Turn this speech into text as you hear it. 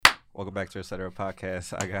Welcome back to Etc.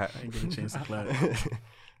 Podcast. I ain't getting a chance to clap.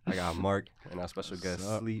 I got Mark and our special guest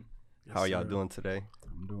Sleep. Yes, how are y'all sir. doing today?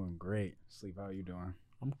 I'm doing great. Sleep, how are you doing?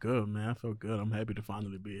 I'm good, man. I feel good. I'm happy to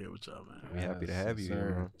finally be here with y'all, man. We're happy to have you sir.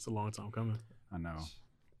 here, man. It's a long time coming. I know.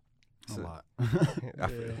 A So- lot.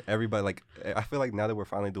 Everybody, like, I feel like now that we're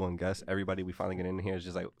finally doing guests, everybody we finally get in here is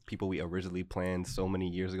just like people we originally planned so many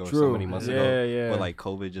years ago, or so True. many months Yeah, ago. yeah. But like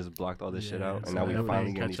COVID just blocked all this shit Yeah, out, and so now we everybody finally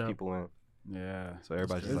can getting catch these up. people in. Yeah. So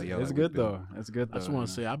everybody's just It's, like, yo, it's like, good we've been- though. It's good though. I just want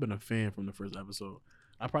to say I've been a fan from the first episode.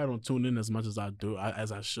 I probably don't tune in as much as I do,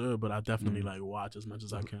 as I should, but I definitely like watch as much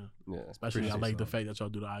as I can. Yeah, Especially I appreciate like the so. fact that y'all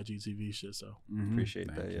do the IGTV shit. So Appreciate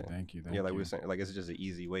Thank that, you, yeah. Thank you. yeah, like we were saying, like it's just an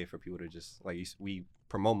easy way for people to just like we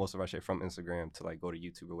promote most of our shit from Instagram to like go to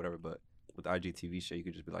YouTube or whatever. But with the IGTV shit, you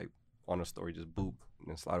could just be like on a story, just boop, and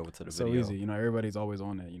then slide over to the It's so video. easy. You know, everybody's always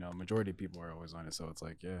on it. You know, majority of people are always on it. So it's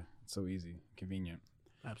like, yeah, it's so easy, convenient.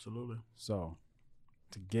 absolutely. So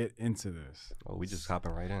to get into this. Oh, we just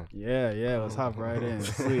hopping right in. Yeah, let's hop right in.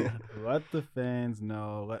 Sleep. Let the fans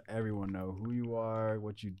know, let everyone know who you are,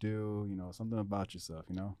 what you do, you know, something about yourself,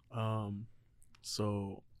 you know?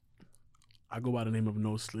 So I go by the name of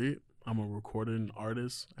No Sleep. I'm a recording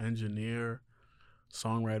artist, engineer,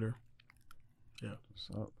 songwriter.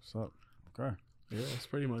 What's up? Okay. Yeah, that's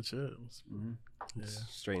pretty much it. Mhm. Yeah.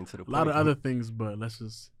 Straight into the A lot of point. other things, but let's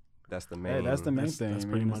just That's the main. Hey, that's the main That's- thing. that's I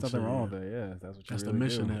pretty mean, there's much nothing it, wrong yeah. with it. Yeah, that's what you That's the really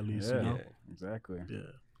mission, do. at least, Yeah, you know? Yeah. exactly. yeah.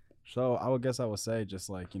 So I would say just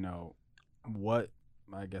like, you know, what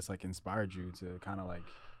I guess like inspired you to kind of like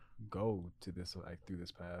go to this like through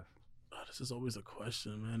this path. Oh, this is always a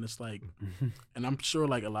question, man. It's like, and I'm sure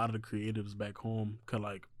like a lot of the creatives back home could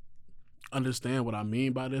like understand what I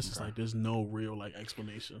mean by this. It's Okay. like there's no real like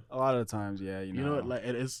explanation. A lot of the times, yeah, you know. You know, like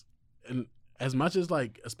it is, and as much as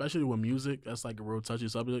like, especially with music, that's like a real touchy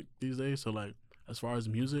subject these days. So like, as far as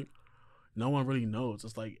music, no one really knows.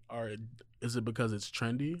 It's like, all right, is it because it's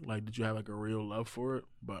trendy? Like, did you have like a real love for it?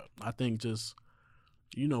 But I think just,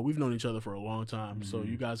 you know, we've known each other for a long time, so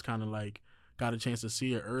Mhm. you guys kind of like got a chance to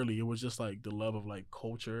see it early. It was just like the love of like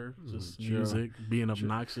culture, just True. music, being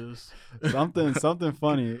obnoxious. something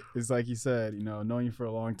funny is like you said, you know, knowing you for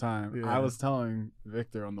a long time. Yeah. I was telling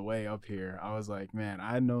Victor on the way up here, I was like, man,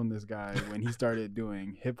 I'd known this guy when he started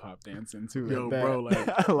doing hip hop dancing too. Yo, at that. bro,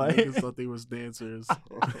 like, like niggas thought they was dancers.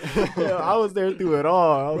 yeah, I was there through it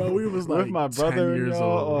all. Bro, we was with like my 10 brother. years y'all.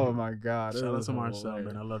 old. Oh my god! it Shout out was to Marcel,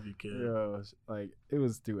 hilarious. man. I love you, kid. Yeah, like it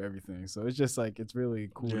was through everything. So it's just like it's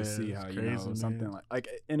really cool Yeah, to see it's how you crazy, know something man. like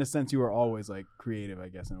in a sense you were always like creative, I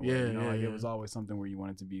guess in a way. Yeah, you know, yeah, like yeah. it was always something where you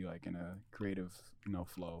wanted to be like in a creative, you know,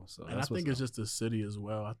 flow. So And I that's think what's it's just the city as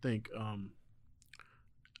well. I think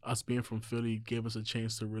us being from Philly gave us a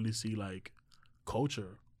chance to really see like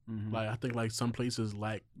culture. Mhm. Like I think like some places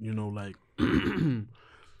lack, you know, like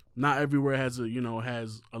not everywhere has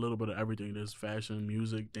has a little bit of everything. There's fashion,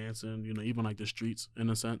 music, dancing, you know, even like the streets in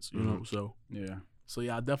a sense, you know. yeah. So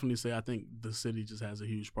yeah, I definitely say I think the city just has a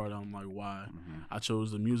huge part on like why Mhm. I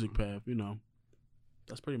chose the music path, you know.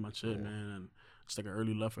 That's pretty much it, Yeah. man. And it's like an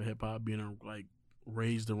early love for hip hop, being like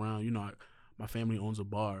raised around, you know, my family owns a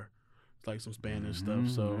bar. It's like some Spanish stuff. Mhm,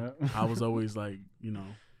 So yeah. I was always like, you know,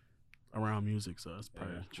 around music. So that's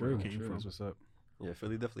probably Yeah, where true. it came True. from. That's what's up. Yeah,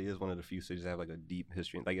 Philly definitely is one of the few cities that have like a deep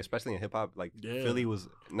history, like especially in hip hop. Like Yeah. Philly was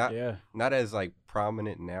not Yeah. as like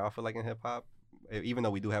prominent now. I feel like in hip hop, even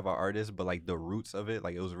though we do have our artists, but like the roots of it,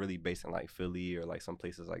 like it was really based in like Philly or like some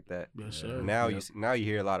places like that. Yes, Yeah. sir. Now Yep. you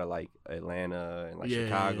hear a lot of like Atlanta and like Yeah,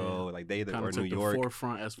 Chicago, like they Kind or of New took the York.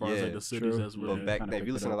 forefront as far as Yeah, like the cities true. as Yeah. well. But back kinda then, if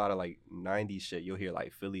you picked it listen to a up. lot of like '90s shit, you'll hear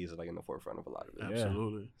like Philly is like in the forefront of a lot of it. Yeah.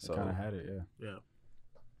 Absolutely. So, Kind of had it. Yeah. Yeah.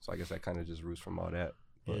 so I guess that kind of just roots from all that.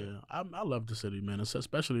 But, Yeah. I love the city, man. It's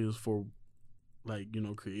especially as for like, you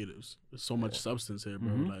know, creatives. There's so much Yeah. substance here, bro.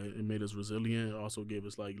 Mhm. Like it made us resilient. It also gave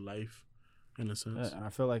us like life in a sense. Yeah, and I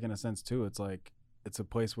feel like in a sense too, it's like it's a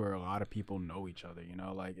place where a lot of people know each other, you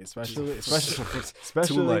know, like especially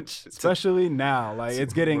Too much. especially now, like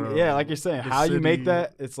it's getting Bro, like you're saying, the how you make city-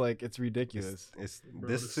 that, it's like it's ridiculous. It's Bro,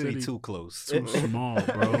 this the city, city- too close. Too small,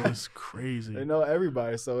 bro. It's crazy. They know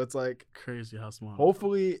everybody, so it's like Crazy how small.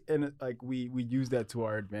 hopefully in like we use that to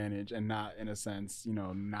our advantage and not in a sense, you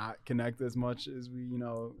know, not connect as much as we, you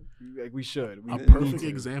know, like we should. We A need perfect to.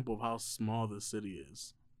 example of how small the city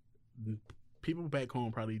is. People back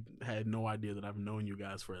home probably had no idea that I've known you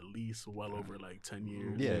guys for at least well over like 10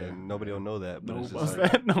 years. Yeah, Yeah. nobody will know that. But it's Nobody. just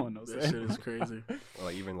What's like, that? No one knows That that. shit is crazy. or,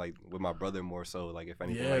 like even like with my brother more so. Like if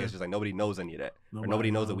anything, Yeah. like it's just like nobody knows any of that. Or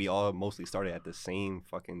nobody knows that we all mostly started at the same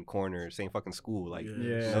fucking corner, same fucking school. Like Yeah.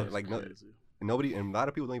 shit no- is like no- crazy. nobody, and a lot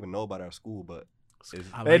of people don't even know about our school. But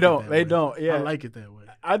I They like it don't. that They way. don't. Yeah, I like it that way.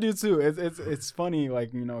 I do too. It's funny,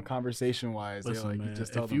 like, you know, conversation wise. Listen, Like, man, you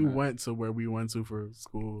just tell if them you that. went to where we went to for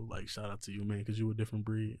school, like, shout out to you, man, because you a different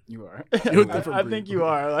breed. You are. You're a different I breed. think you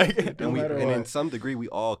are. Like, no And matter and what. in some degree we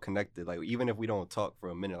all connected. Like even if we don't talk for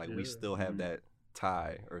a minute, like we Yeah. still have that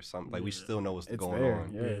tie or something. Like we Yeah. still know what's it's going there.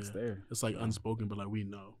 on. Yeah, it's there. It's like unspoken, but like we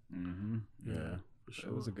know. Mm-hmm. Yeah, for sure.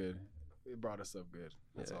 It was a good. It brought us up good.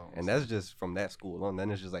 That's Yeah. all. And that's just from that school alone.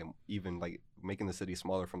 Then it's just like even like making the city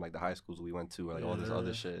smaller from like the high schools we went to, or like all this Yeah.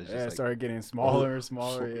 other shit. It's yeah. just It like, started getting smaller and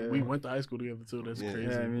smaller. Yeah. We went to high school together too. That's Yeah.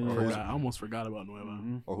 crazy. Yeah, I mean, I, yeah. forgot- I almost forgot about Nueva.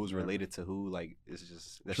 Mhm. or who's Yeah. related to who. Like it's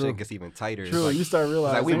just that True. shit gets even tighter. It's True. like, You start it's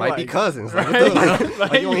realizing like we might be cousins. Like, Right? what the-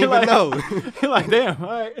 like, you don't you're even like- know. You're like, damn. All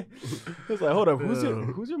right. It's like, hold up. Who's your Yeah.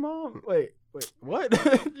 Who's your mom? Wait. What?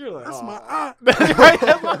 You're like, That's "Aw." my aunt. That's right.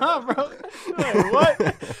 That's my aunt, bro. You're like,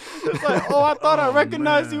 what? It's like, oh, I thought I Oh,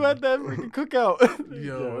 recognized you man. at that freaking cookout.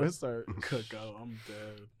 Yo, it start. Cookout. I'm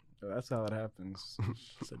dead. That's how it happens.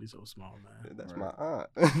 Said he's so small, man. That's Right. my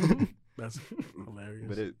aunt. That's hilarious.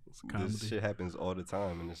 But It's comedy. this shit happens all the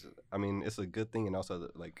time, and it's. I mean, it's a good thing, and also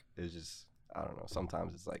like it's just. I don't know.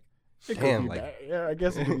 Sometimes it's like, It could damn, be like bad. Yeah, I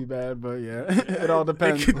guess it could be bad, but yeah, it all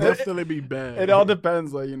depends. It could definitely be bad. It all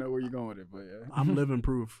depends, like, you know, where you're going with it, but yeah. I'm living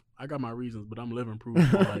proof. I got my reasons, but I'm living proof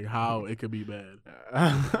for like how it could be bad.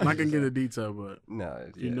 I'm not gonna get into detail, but nah.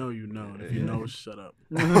 if you know, you know. And if you Yeah. know, shut up.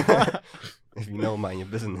 If you know, mind your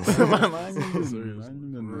business. Mind your business, Serious.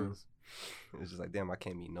 mind your business. It's just like, damn, I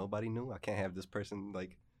can't meet nobody new. I can't have this person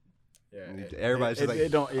like. Yeah, Everybody's just like,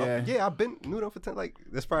 it don't. oh, Yeah, yeah, I've been knew them for 10. Like,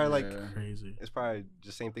 it's probably like, Yeah. Crazy. it's probably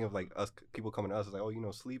just same thing of like us people coming to us. It's like, oh, you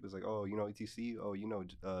know, Sleep. It's like, oh, you know, ETC. Oh, you know,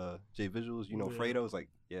 J Visuals. You know, Yeah. Fredo. It's like,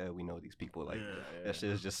 yeah, we know these people. Like, Yeah. that shit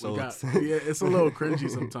is just We so. got- yeah, it's a little cringy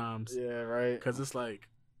sometimes. Yeah, right. Cause it's like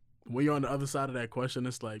when you're on the other side of that question,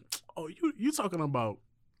 it's like, oh, you talking about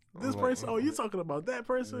this I'm like, person? Oh, you talking about that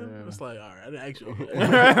person? Yeah. It's like, all right, I didn't ask you.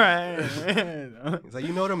 Right. It's like,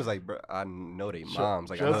 you know them. It's like, bro, I know they moms.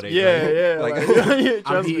 Like, I know Trust- they. yeah, like, yeah. I'm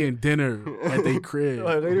Trust me. eating dinner at their crib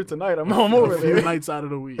Like, later tonight, I'm home over a few there. nights out of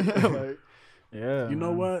the week. Like, yeah. You know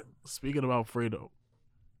man. what? Speaking about Fredo,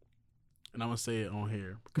 and I'm gonna say it on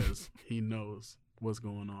here because he knows what's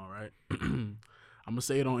going on, right? I'm gonna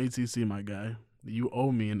say it on ETC, my guy. You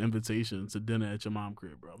owe me an invitation to dinner at your mom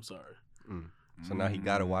crib, bro. I'm sorry. So now he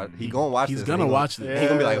gotta watch. He He- gonna watch. he's this. gonna He watch this. He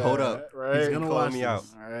gonna be like, hold up. Right. He's gonna calling watch me this. out.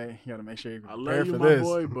 All right, you gotta make sure you're I prepared love you, for my this.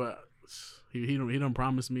 boy, but he done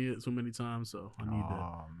promised me it too many times, so I need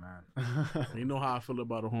Oh man. that. You know how I feel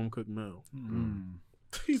about a home cooked meal. Mm.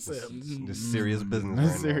 He said, This serious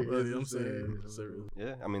business right Serious. now. Really, I'm This is saying, serious. serious.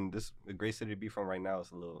 Yeah, I mean, this a great city to be from right now.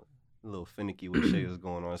 It's a little finicky with shit that's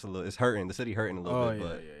going on. It's hurting. The city hurting a little Oh bit, yeah,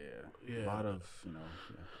 but yeah. Yeah, A lot of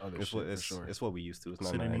other it's shit what for it's, sure. it's what we used to. It's not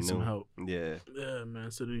City nothing needs new. some help. Yeah, Yeah,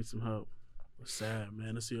 man, city needs some help. It's sad,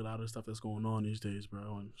 man, to see a lot of stuff that's going on these days,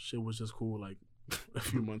 bro. And shit was just cool like a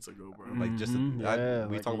few months ago, bro. like just Mhm,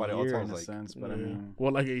 we like talk a about it all the year time. in a Like sense, but I Yeah. mean,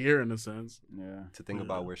 Well, like a year in a sense. yeah. to think Yeah.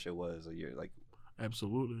 about where shit was a year. Like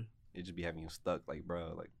Absolutely. it just be having you stuck. Like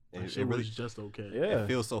bro, like That it shit really was just okay. Yeah. it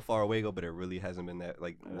feels so far away ago, but it really hasn't been that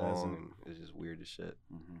like It long, hasn't. and it's just weird as shit.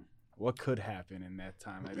 What could happen in that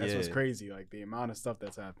time? Like, that's what's Yeah. crazy. Like the amount of stuff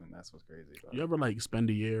that's happened. That's what's crazy. About You ever like spend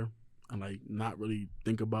a year and like not really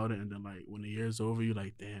think about it, and then like when the year's over, you're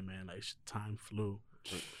like, damn, man, like time flew.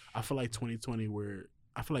 I feel like 2020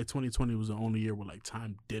 was the only year where like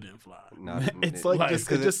time didn't fly. Not, It's like, Like, just,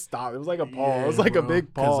 'cause it just stopped. It was like a pause. It was like a bro.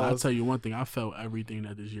 big 'Cause I'll pause. tell you one thing, I felt everything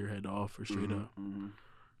that this year had to offer straight Mhm. up. Mhm.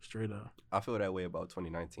 Straight up. I feel that way about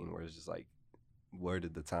 2019, where it's just like, where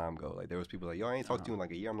did the time go? Like there was people like, yo, I ain't talked to you in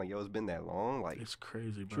like a year. I'm like, yo, it's been that long. Like It's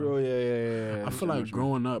crazy, bro. True. Yeah. I feel like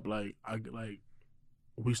growing up, like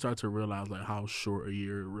we start to realize like how short a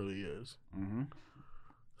year it really is. Mm-hmm.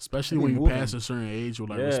 Especially Be when you moving. pass a certain age where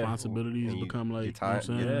like Yeah. responsibilities and you- become like, your time, you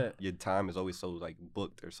know what I'm saying? Yeah. your time is always so like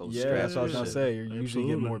booked or so Yeah, stressed. that's what I was and gonna shit. say. You usually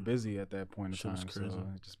get more Absolutely. busy at that point in Shit is time. crazy. So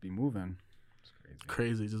just be moving. It's crazy.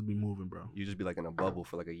 Crazy, just be moving, bro. You just be like in a bubble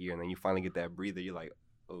for like a year, and then you finally get that breather. You're like,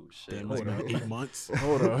 oh shit. Damn, like, it's been 8 months.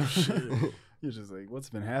 Hold up. Shit. You're just like, what's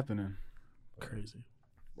been happening? Crazy.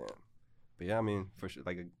 But yeah, I mean, for sure.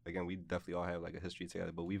 Like again, we definitely all have like a history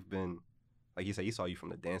together. But we've been, like you said, he saw you from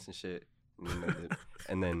the dancing shit, and then,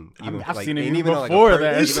 and then even I've like, seen him and even on, like, a before per-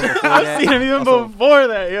 that. even before I've that, seen him even also- before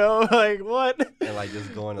that, yo. Like what? and like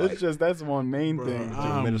just going to It's like, just that's one main Bro, thing.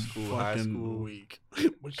 I'm middle school, high fucking school. weak. and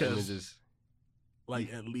then Because just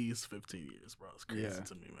like at least 15 years, bro. It's crazy Yeah.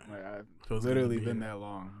 to me, man. Like I've Feels good literally to be been here. that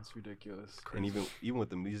long. It's ridiculous. and even with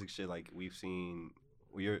the music shit, like we've seen.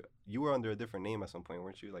 You were under a different name at some point,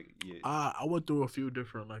 weren't you? Like yeah, I went through a few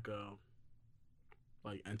different like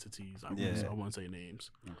like entities. Yeah. I won't say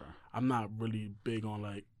names. Okay. I'm not really big on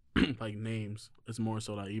like like names. It's more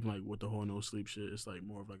so like even like with the whole no sleep shit. It's like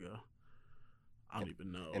more of like a I don't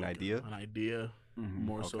even know An like idea? an idea Mm-hmm.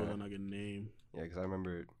 more so Okay. than like a name. Yeah, because I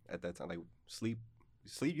remember at that time, like sleep.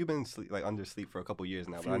 You've been like under sleep for a couple years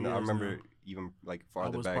now. But Few I years remember now. even like I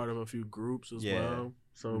farther was back. part of a few groups as Yeah. well,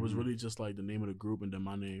 so it was Mhm. really just like the name of the group and then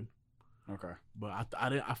my name. Okay. But I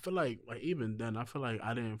didn't. I feel like even then, I feel like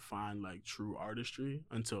I didn't find like true artistry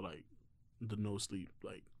until like the no sleep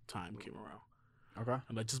like time came around, Okay.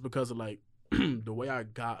 and like just because of like the way I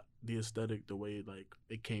got the aesthetic, the way like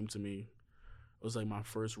it came to me, it was like my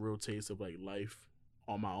first real taste of like life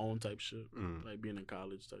on my own type shit, Mm. like being in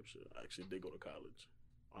college type shit. I actually did go to college,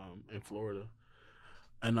 in Florida,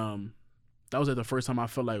 and that was like the first time I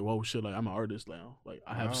felt like, whoa, shit, like I'm an artist now. Like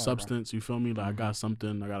I have Oh, okay. substance. You feel me? Like I Mhm. got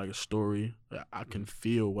something. I got like a story. Like, I can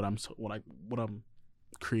feel what I'm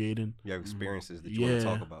creating. You have experiences that you want to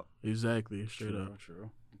talk about. Exactly. Straight True. up.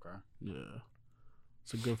 True. Okay. Yeah.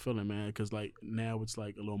 It's a good feeling, man. Because like now it's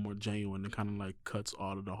like a little more genuine. It kind of like cuts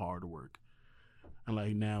all of the hard work. And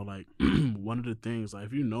like now, like one of the things, like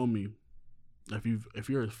if you know me, if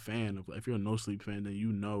you're a fan of, if you're a No Sleep fan, then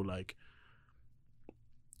you know like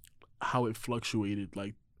how it fluctuated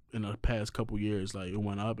like in the past couple years. Like it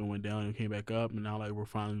went up and went down and came back up, and now like we're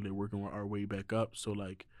finally working our way back up. So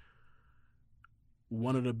like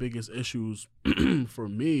one of the biggest issues for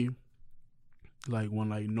me, like when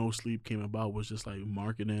like No Sleep came about, was just like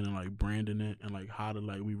marketing and like branding it and like how to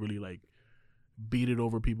like we really like beat it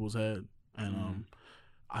over people's head. And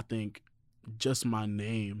I think just my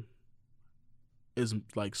name is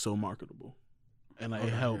like so marketable. And like Okay,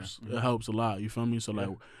 it yeah. helps. Mhm. It helps a lot. You feel me? So Yeah.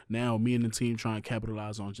 like now me and the team try and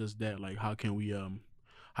capitalize on just that. Like how can we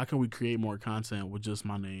create more content with just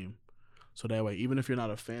my name? So that way, even if you're not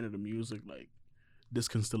a fan of the music, like this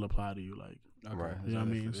can still apply to you. Like Okay. Right. There's You know what I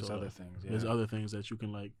other- mean? There's So, other like, things. Yeah. there's other things that you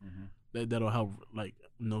can like Mhm. that'll help like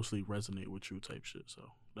No Sleep resonate with you type shit.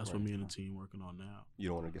 So that's what Right. me and the team working on now. You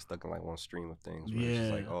don't want to get stuck in like one stream of things. Where It's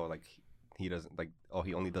just like, Yeah. oh, like he doesn't like. Oh,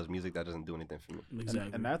 he only does music that doesn't do anything for me.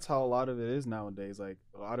 Exactly. And that's how a lot of it is nowadays. Like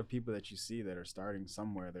a lot of people that you see that are starting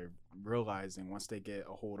somewhere, they're realizing once they get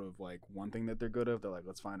a hold of like one thing that they're good at, they're like,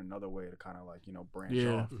 let's find another way to kind of like, branch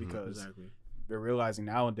Yeah. off, Mhm. because exactly. they're realizing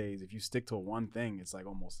nowadays if you stick to one thing, it's like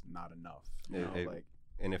almost not enough. You know, It-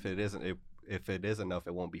 And if it isn't, if it is enough,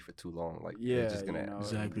 it won't be for too long. Like Yeah, it's just gonna you know,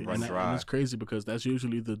 Exactly. run And, and dry. it's crazy because that's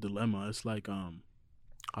usually the dilemma. It's like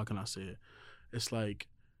how can I say it? It's like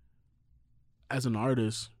as an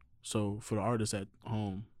artist, so for the artist at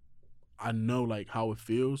home, I know like how it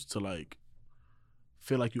feels to like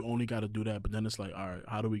feel like you only got to do that, but then it's like, all right,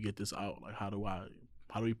 how do we get this out? Like how do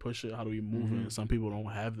we push it? How do we move it? Mhm. And some people don't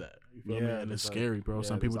have that. You feel me? And there's it's like- scary, bro. yeah,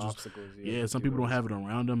 Some there's people just obstacles, some people don't have it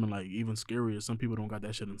around them, and like even scarier, some people don't got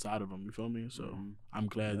that shit inside of them. You feel me? So Mhm. I'm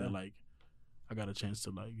glad Yeah. that like I got a chance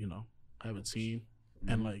to like have a team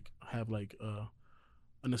and Mhm. like have like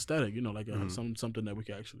an aesthetic, like Mhm. something that we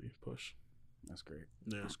can actually push. That's great.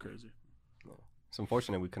 Yeah, it's crazy. It's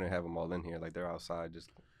unfortunate we couldn't have them all in here. Like they're outside,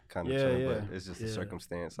 just kind of Yeah, chilling. yeah. But it's just a Yeah.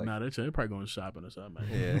 circumstance. Like Nah, they're probably going shopping or something. Man.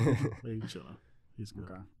 Yeah. They chilling. He's good.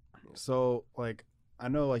 Okay. So like I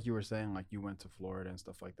know like you were saying like you went to Florida and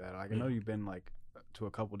stuff like that. Like I know Yeah. you've been like to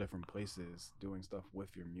a couple different places doing stuff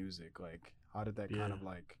with your music. Like how did that kind Yeah. of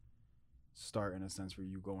like start in a sense? Were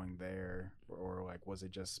you going there or like was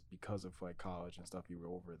it just because of like college and stuff you were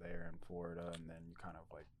over there in Florida and then you kind of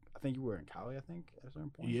like I think you were in Cali, I think, at a certain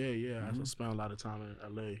point? Yeah. I Mhm. spent a lot of time in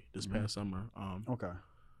LA this Mhm. past summer. Okay.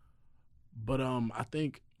 But I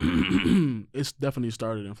think it's definitely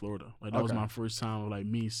started in Florida. Like that was Okay. my first time of like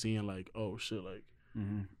me seeing like, oh shit, like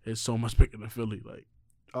Mm-hmm. it's so much bigger than Philly. Like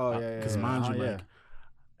Oh yeah, because yeah, mind yeah. you, like,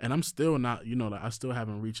 and I'm still not, like I still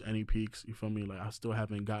haven't reached any peaks. You feel me? Like I still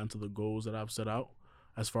haven't gotten to the goals that I've set out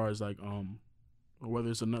as far as like whether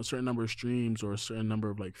it's a certain number of streams or a certain number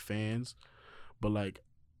of like fans, but like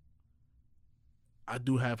I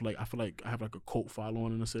do have like I feel like I have like a cult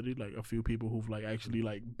following in the city. Like a few people who've like actually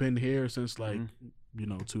like been here since like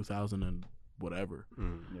 2000 and whatever.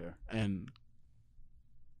 mm. Yeah. And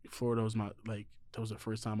Florida was that was the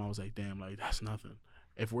first time I was like, damn, like that's nothing.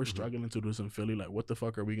 If we're Mhm. struggling to do this in Philly, like what the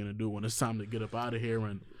fuck are we gonna do when it's time to get up out of here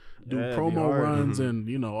and do Yeah, it'd be promo hard. runs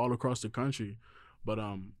Mhm. and all across the country? But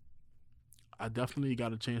I definitely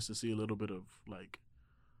got a chance to see a little bit of like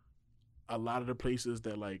a lot of the places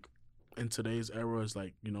that like in today's era is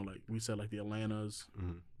like like we said like the Atlantas.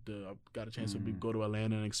 Mhm. I got a chance to Mhm. go to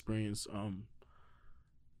Atlanta and experience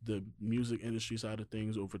the music industry side of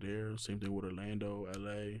things over there. Same thing with Orlando,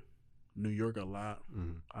 LA, New York a lot.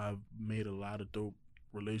 Mhm. I've made a lot of dope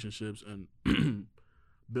relationships and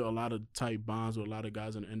built a lot of tight bonds with a lot of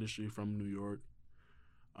guys in the industry from New York.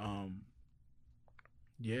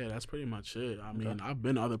 Yeah, that's pretty much it. I mean, I've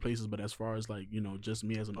been to other places, but as far as like, you know, just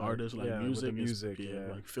me as an artist, like with the music, music,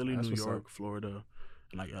 like Philly, That's New what's York, up. Florida,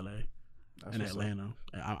 and like LA That's and what's up. Atlanta.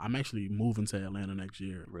 I'm actually moving to Atlanta next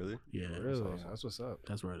year. Really? Yeah, Really, awesome. that's what's up.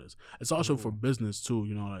 that's where it is. It's also for Cool. business too,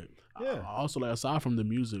 you know, like Yeah. I also like aside from the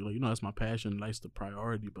music, like, you know, that's my passion, that's the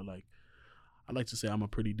priority, but like I like to say I'm a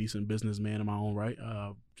pretty decent businessman in my own right,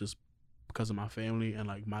 just because of my family, and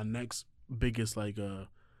like my next biggest like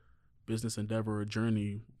business endeavor or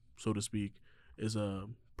journey, so to speak, is a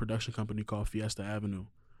production company called Fiesta Avenue,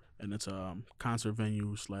 and it's a concert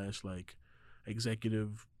venue / like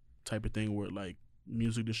executive type of thing where like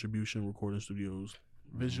music distribution, recording studios,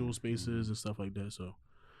 visual spaces, and stuff like that. So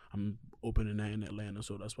I'm opening that in Atlanta,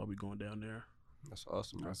 so that's why we're going down there. That's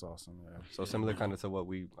awesome. Man. That's awesome. Yeah. So similar kind of to what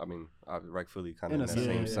rightfully kind of In in a that sense,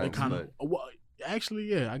 same yeah. sense, kind but of. Well,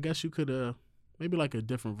 actually, yeah. I guess you could maybe like a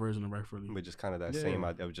different version of rightfully. but just kind of that Yeah. same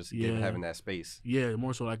idea of just Yeah. having that space. Yeah,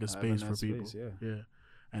 more so like a Having space that for people. space, yeah. Yeah.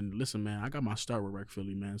 And listen, man, I got my start with Rec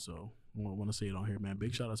Philly, man. So I want to say it on here, man.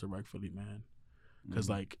 Big shout out to Rec Philly, man. Because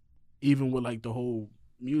Mm-hmm. like even with like the whole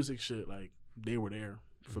music shit, like they were there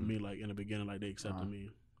for Mhm. me. Like in the beginning, like they accepted me,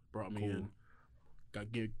 brought me Cool. in,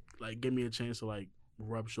 give me a chance to like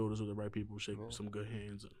rub shoulders with the right people, shake Yeah. some good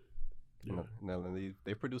hands. You Yeah. know, and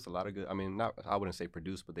they produce a lot of good. I mean, not I wouldn't say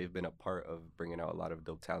produce, but they've been a part of bringing out a lot of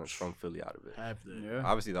dope talents from Philly out of it. Have that. Yeah.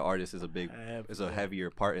 Obviously, the artist is Have a that.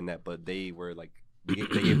 heavier part in that, but they were like they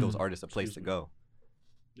gave those artists a place Excuse to me. go.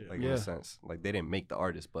 Yeah. Like in Yeah. a sense, like they didn't make the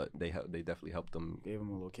artist, but they definitely helped them. Gave them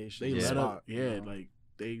a location. They Yeah. let spot, us, you yeah, know? like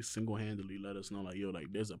they single handedly let us know, like, yo,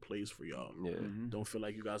 like there's a place for y'all. Yeah, Mhm. Don't feel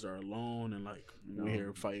like you guys are alone, and like No. we're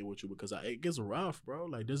here fighting with you, because it gets rough, bro.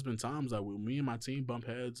 Like there's been times like when me and my team bump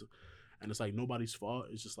heads, and it's like nobody's fault.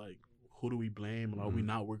 It's just like, who do we blame? Like, are we Mhm.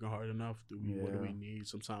 not working hard enough? What do we Yeah. need?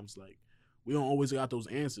 Sometimes like we don't always got those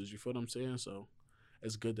answers. You feel what I'm saying? So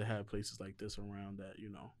it's good to have places like this around that, you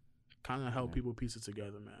know, kind of help Yeah. people piece it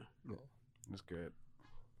together, man. That's good.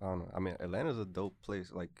 I don't know. I mean, Atlanta's a dope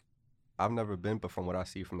place. Like, I've never been, but from what I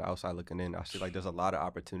see from the outside looking in, I see like there's a lot of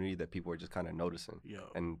opportunity that people are just kind of noticing,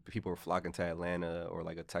 Yo, and people are flocking to Atlanta or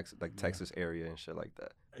like Texas area and shit like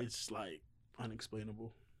that. it's like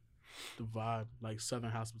unexplainable. The vibe, like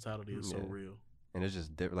Southern hospitality, is so Yeah. real, And it's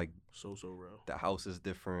just different. Like so real. the house is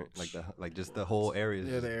different. Like just the whole area is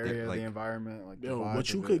Yeah, just the area, like the environment, like Yo, the vibe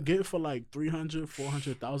what you of could it. get for like 300,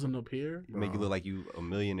 400,000 up here, make you look like you a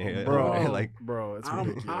millionaire. Bro. like bro, it's I'm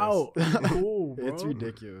ridiculous. out. I'm cool, bro. It's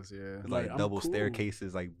ridiculous, yeah. like I'm double cool.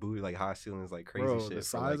 staircases, like booty, like high ceilings, like crazy Bro, shit. the for,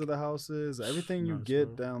 size like, of the houses, everything you Nuts,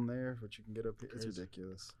 get bro. down there, what you can get up here, it's Crazy.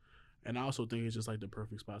 ridiculous. And I also think it's just like the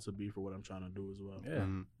perfect spot to be for what I'm trying to do as well. Yeah,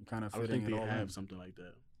 Mhm. you kind of I don't fitting think it they all have in. something like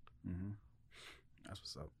that. Mm-hmm. That's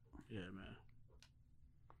what's up. Yeah, man.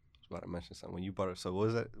 I was about to mention something when you brought it. So what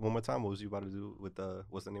was that one more time? What was you about to do with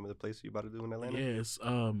what's the name of the place you about to do in Atlanta? Yeah, it's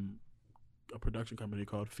a production company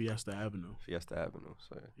called Fiesta Avenue. Fiesta Avenue.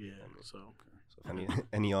 So Yeah, I mean, so so if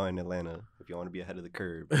any y'all in Atlanta, if you want to be ahead of the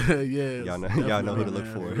curb, yeah, Y'all know- it's y'all know who to definitely, look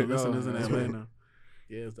man. for. If your listeners in That's right. Atlanta.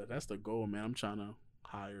 Yeah, that's the goal, man. I'm trying to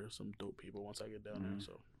hire some dope people once I get down there. Mhm.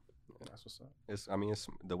 So That's what's up. it's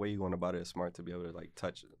the way you're going about it is smart to be able to like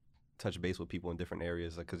touch base with people in different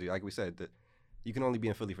areas. Like, cause like we said, you can only be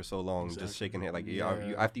in Philly for so long, just Exactly. shaking hand. Like you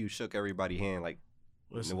Yeah. after you shook everybody's hand, like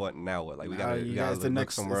listen, what now? What like we Now gotta you we gotta it's the look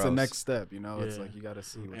next, somewhere it's else. the next step, you know. It's Yeah. like you got to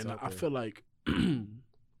see what's and out I there. feel like,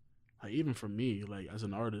 like even for me, like as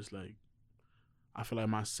an artist, like I feel like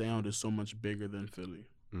my sound is so much bigger than Philly,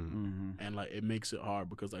 Mm-hmm. and like it makes it hard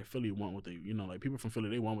because like Philly want what they, you know, like people from Philly,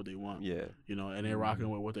 they want what they want, Yeah, you know, and they're Mhm. rocking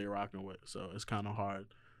with what they're rocking with. So it's kind of hard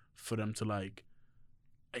for them to like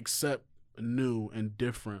accept new and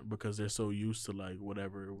different because they're so used to like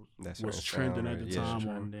whatever that's was trending at the time.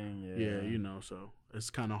 Or, Trending, yeah, you know, so it's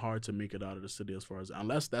kind of hard to make it out of the city as far as,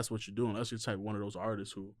 unless that's what you're doing, unless you're type one of those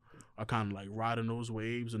artists who are kind of like riding those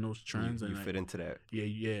waves and those trends. You And like, fit into that. yeah.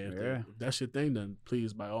 If Yeah. if that's your thing, then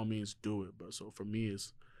please, by all means, do it. But so for me,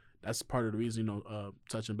 that's part of the reason, you know,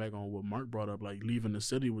 touching back on what Mark brought up, like leaving the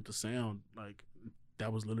city with the sound, like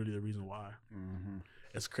that was literally the reason why. Mm-hmm.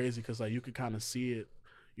 It's crazy because like you could kind of see it,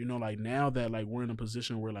 you know, like now that like we're in a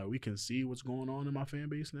position where like we can see what's going on in my fan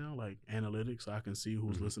base now, like analytics, I can see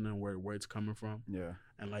who's Mhm. listening, where it's coming from, Yeah.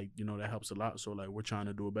 and like, you know, that helps a lot. So like we're trying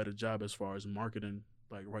to do a better job as far as marketing,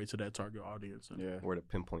 like right to that target audience. And Yeah. Where to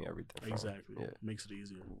pinpoint everything from. exactly, Yeah, makes it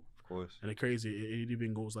easier. of course. And the crazy, it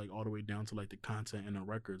even goes like all the way down to like the content and the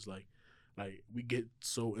records. Like we get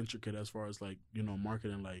so intricate as far as like, you know,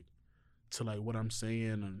 marketing, like to like what I'm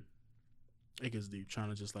saying, and it gets deep. Trying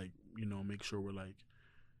to just like, you know, make sure we're like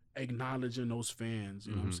acknowledging those fans.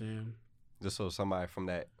 You know what I'm saying? Just so somebody from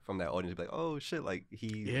that audience be like, oh shit, like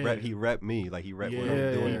he Yeah. rep me, like he rep what I'm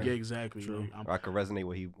Yeah, doing. exactly. True. Like, Or I could resonate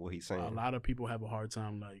what he's saying. a lot of people have a hard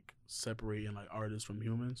time like separating like artists from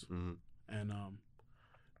humans, and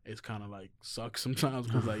it's kind of like sucks sometimes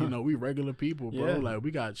because like we regular people, bro. Yeah. Like we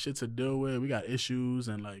got shit to deal with, we got issues,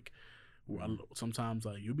 and like sometimes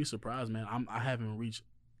like you'd be surprised, man. I haven't reached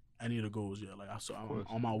any of the goals yet. Like I'm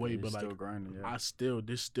on my way, You're but like still grinding, yeah.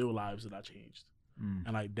 there's still lives that I changed,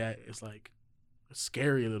 and like that it's like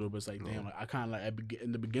scary a little bit. It's like damn, like I kind of like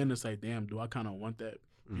in the beginning it's like damn, do I kind of want that,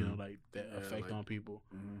 like that effect like, on people,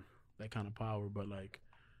 that kind of power, but like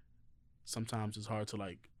sometimes it's hard to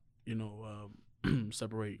like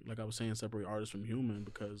separate, like I was saying, separate artists from human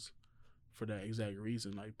because for that exact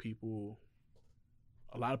reason, like people,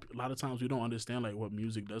 a lot of times we don't understand like what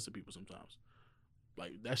music does to people sometimes.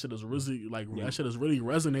 Like that shit is really that shit is really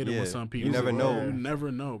resonated with some people. You never know. You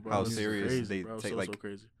never know, bro. How It's serious crazy, they bro. take. So, like so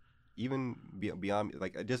crazy. even beyond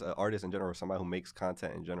like just an artist in general, or somebody who makes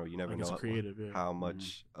content in general, you never Like know it's creative, yeah. how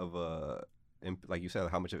much of a like you said,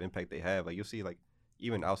 how much of impact they have. Like you'll see like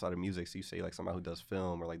even outside of music, so you say like somebody who does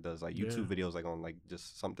film or like does like YouTube videos like on like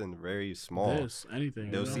just something very small. This,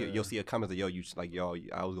 anything. You'll see a comment that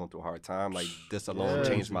I was going through a hard time. Like this alone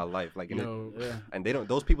changed my life. Like and they don't.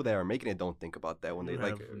 Those people that are making it don't think about that when they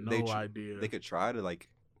like idea. They could try to like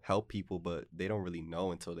help people, but they don't really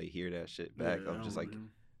know until they hear that shit back. Of just like,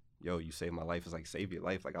 yo, you saved my life. It's like save your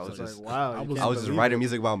life. Like I was just like, wow. I was just writing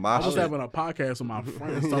music about my shit. I was having a podcast with my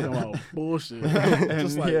friends talking about bullshit.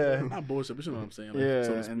 Just like not bullshit, but you know what I'm saying. Like,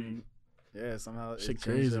 so to speak. Somehow shit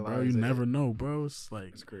crazy, bro. You never know, bro. It's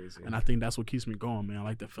like it's crazy, and I think that's what keeps me going, man. I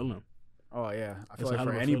like the feeling. Oh yeah, I feel like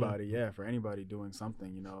for anybody doing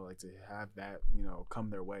something, like to have that, come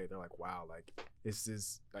their way, they're like, wow, like this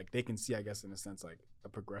is like they can see, I guess, in a sense, like a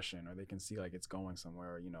progression, or they can see like it's going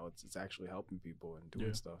somewhere, it's actually helping people and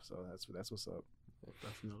doing stuff. So that's what's up.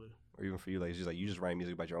 Definitely. Or even for you, like it's just like you just write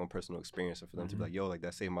music about your own personal experience, and for them to be like, yo, like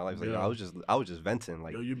that saved my life. Like I was just venting,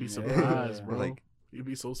 like yo, you'd be surprised, bro. Like you'd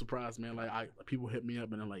be so surprised, man. Like people hit me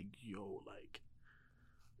up and they're like, yo, like.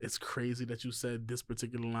 It's crazy that you said this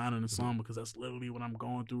particular line in the song because that's literally what I'm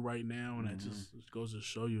going through right now, and that just goes to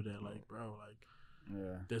show you that, like, bro, like,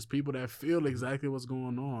 there's people that feel exactly what's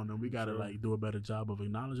going on, and we gotta like do a better job of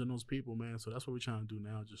acknowledging those people, man. So that's what we're trying to do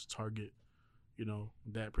now, just target,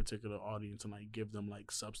 that particular audience and like give them like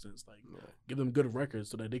substance, like give them good records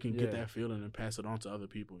so that they can get that feeling and pass it on to other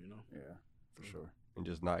people, Yeah, for sure. And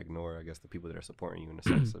just not ignore, I guess, the people that are supporting you in the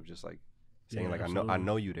sense of just like. Saying like I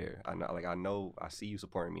know you there. I see you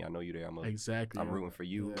supporting me. I know you there. I'm rooting for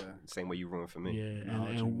you. Same way you rooting for me. Yeah,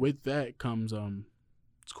 and with that comes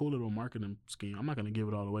it's a cool little marketing scheme. I'm not gonna give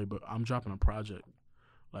it all away, but I'm dropping a project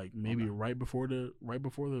like maybe right before the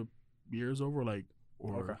year is over, like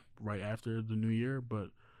or right after the new year. But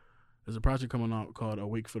there's a project coming out called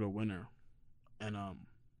Awake for the Winter, and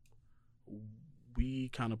we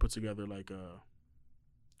kind of put together like a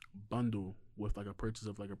bundle with like a purchase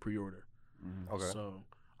of like a pre-order. Okay. So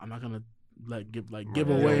I'm not gonna give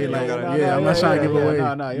away I'm not trying to give away.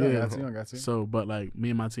 No, you don't got to. So, but like me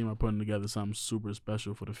and my team are putting together something super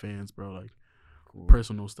special for the fans, bro. Like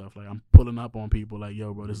personal stuff. Like I'm pulling up on people, like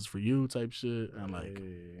yo, bro, this is for you, type shit, and like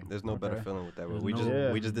there's no better feeling with that. Bro.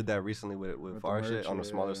 We just did that recently with our shit on a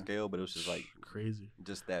smaller scale, but it was just like crazy.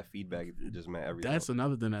 Just that feedback just meant everything. That's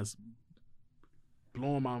another thing that's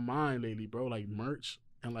blowing my mind lately, bro. Like merch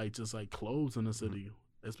and like just like clothes in the city.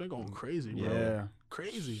 It's been going crazy, bro. Yeah.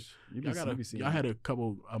 Crazy. Y'all had a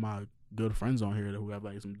couple of my good friends on here who have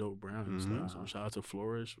like some dope brands and stuff. So shout out to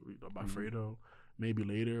Flourish by Fredo. Maybe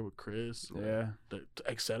later with Chris. Yeah. The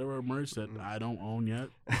etc. merch that I don't own yet.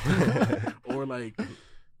 Or like,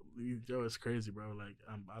 yo, it's crazy, bro. Like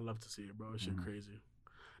I love to see it, bro. It's shit crazy.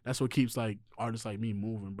 That's what keeps like artists like me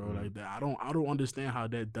moving, bro. Like that. I don't understand how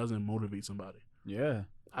that doesn't motivate somebody. Yeah.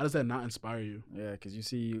 How does that not inspire you? Yeah, because you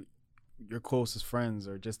see your closest friends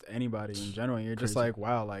or just anybody in general, and you're just like,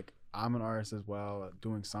 wow, like I'm an artist as well,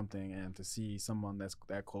 doing something, and to see someone that's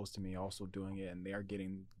that close to me also doing it, and they are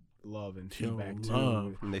getting love and feedback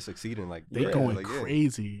too, and they succeeding, like they going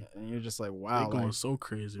crazy, and you're just like, wow, they going so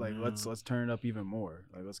crazy. Like man. let's turn it up even more.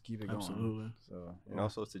 Like let's keep it going. Absolutely. So and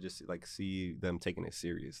also to just like see them taking it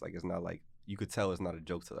serious. Like it's not like you could tell it's not a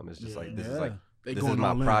joke to them. It's just like this is like. This is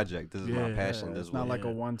my project. This is my passion. This is not like a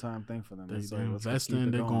one-time thing for them. They're investing.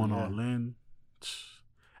 They're going all in.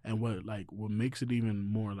 And what makes it even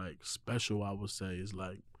more like special, I would say, is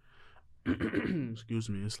like, excuse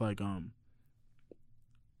me. It's like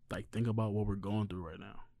think about what we're going through right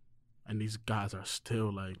now, and these guys are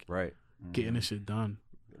still like right getting this shit done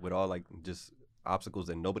with all like just obstacles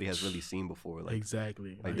that nobody has really seen before. Like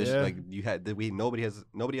exactly. Like this,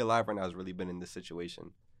 nobody alive right now has really been in this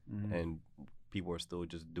situation, and people are still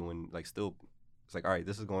just doing It's like, all right,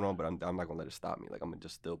 this is going on, but I'm not gonna let it stop me. Like, I'm gonna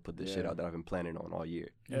just still put this shit out that I've been planning on all year.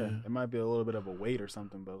 Yeah, it might be a little bit of a weight or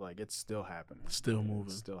something, but like it's still happening. Still moving.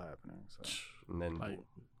 It's still happening. So. And then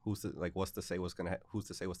who's to say what's gonna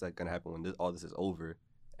happen when all this is over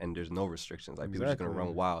and there's no restrictions? Like people are just gonna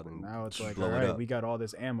run wild and now it's like, all right, we got all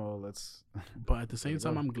this ammo. Let's. But at the same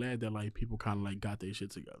time, I'm glad that like people kind of like got their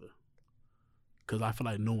shit together, because I feel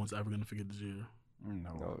like no one's ever gonna forget this year.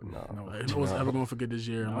 No. Like, no one's ever gonna forget this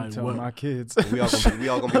year. I'm like, telling my kids. we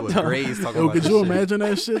all gonna be with grades talking about. Could you imagine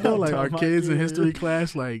that shit though? Like our kids in history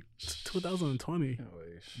class, like 2020.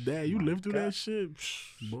 Dad, you lived through that shit?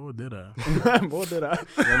 Boy, did I. Boy, did I.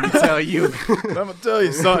 Let me tell you. Let me tell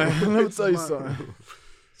you something.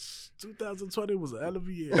 2020 was a hell of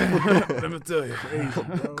a year. Let me tell you. Crazy,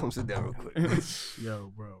 bro. Come sit down real quick.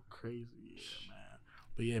 Yo, bro, crazy.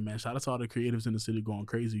 But yeah, man, shout out to all the creatives in the city going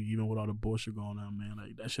crazy, even with all the bullshit going on, man.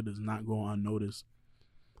 Like that shit is not going unnoticed.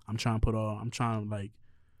 I'm trying to like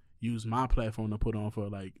use my platform to put on for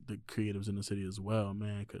like the creatives in the city as well,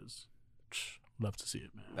 man, because love to see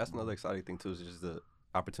it, man. That's another exciting thing too, is just the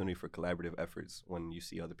opportunity for collaborative efforts when you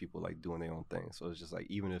see other people like doing their own thing. So it's just like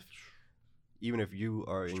even if you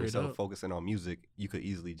are in yourself focusing on music, you could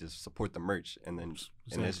easily just support the merch, and then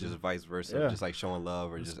and it's just vice versa, just like showing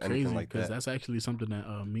love or it's just anything like that. Because that's actually something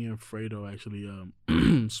that me and Fredo actually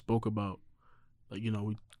spoke about. Like, you know,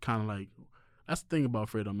 we kind of like, that's the thing about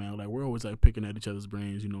Fredo, man. Like we're always like picking at each other's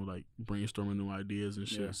brains, you know, like brainstorming new ideas and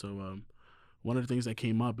shit. Yeah. So one of the things that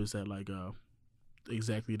came up is that like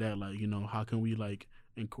exactly that, like, you know, how can we like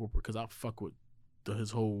incorporate? Because I fuck with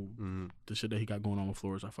his whole the shit that he got going on with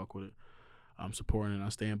Flores. I fuck with it. I'm supporting it. I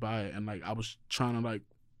stand by it. And like I was trying to like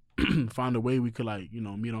find a way we could like, you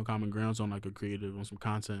know, meet on common grounds on like a creative, on some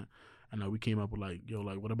content. And we came up with like, yo,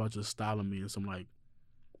 like what about just styling me and some like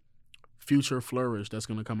future flourish that's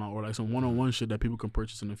gonna come out, or like some one-on-one shit that people can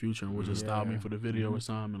purchase in the future, and we'll just style me for the video or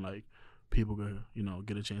something, and like people could, you know,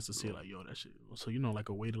 get a chance to see it, like, yo, that shit. So, you know, like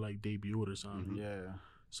a way to like debut it or something. Yeah.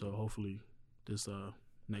 So hopefully this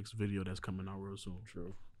next video that's coming out real soon.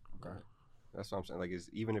 True. Okay. That's what I'm saying. Like,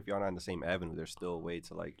 even if y'all not in the same avenue, there's still a way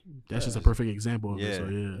to like. That's just a perfect example of it. So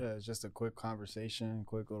yeah, it's just a quick conversation,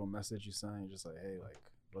 quick little message you send. You're just like, hey, like,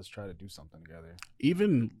 let's try to do something together.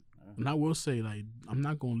 Even, and I will say, like, I'm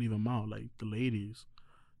not gonna leave them out. Like the ladies,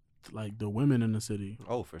 like the women in the city.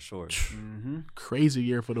 Oh, for sure. Crazy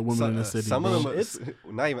year for the women in the city. Some of them, it's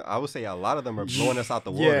not even. I would say a lot of them are blowing us out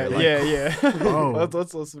the water. Yeah. Bro,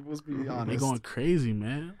 let's be honest. They going crazy,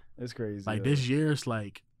 man. It's crazy. Like this year, it's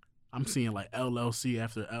like I'm seeing like LLC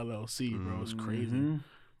after LLC, bro. It's crazy.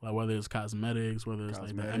 Like whether it's cosmetics, whether it's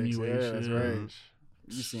like the MUA shit. That's right.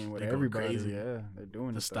 You seeing what everybody? Crazy. Yeah, they're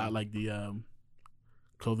doing the style, like the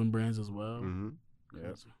clothing brands as well.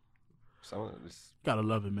 Yeah. Some of this, gotta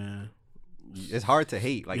love it, man. It's hard to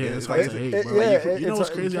hate. Like it's hard to hate, bro. Like, you know what's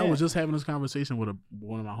crazy? I was just having this conversation with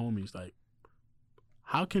one of my homies. Like,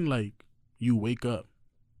 how can like you wake up,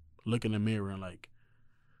 look in the mirror, and like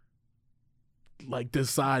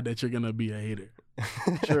decide that you're gonna be a hater?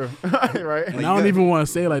 True. Right. And I don't even want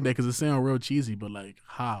to say it like that because it sounds real cheesy, but like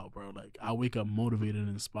how, bro? Like I wake up motivated and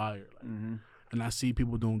inspired, like, and I see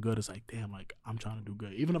people doing good. It's like, damn, like I'm trying to do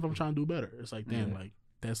good, even if I'm trying to do better. It's like, damn, like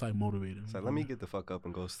that's like motivating. It's like, let me get the fuck up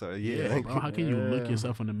and go start. Bro. How can you look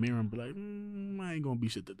yourself in the mirror and be like, I ain't gonna be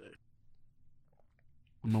shit today?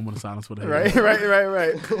 A moment of silence for the hater.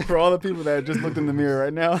 Right. For all the people that just looked in the mirror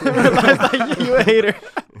right now, like, you a hater.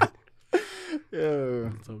 Yeah.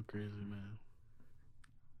 That's so crazy, man.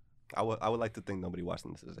 I would like to think nobody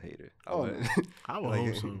watching this is a hater. I would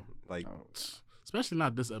hope so. Like, especially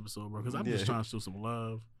not this episode, bro, because I'm just trying to show some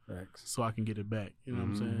love, so I can get it back. You know what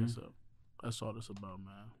I'm saying? So that's all this about,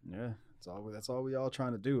 man. Yeah, that's all we all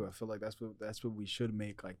trying to do. I feel like that's what we should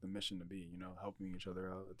make like the mission to be. You know, helping each other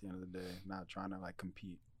out at the end of the day, not trying to like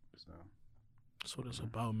compete. So. That's what it's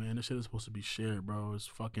about, man. This shit is supposed to be shared, bro. It's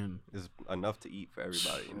enough to eat for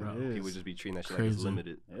everybody. You know? People just be treating that shit like it's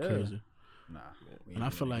limited. Yeah. Crazy. Nah. And I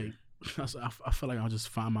feel like I'll just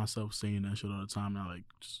find myself saying that shit all the time now. Like,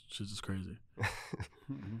 shit's just crazy.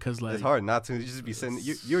 Cause like it's hard not to. You just be sitting.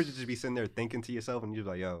 You're just be sitting there thinking to yourself, and you're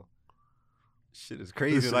like, yo, shit is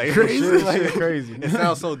crazy. Like crazy. It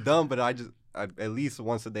sounds so dumb, but I at least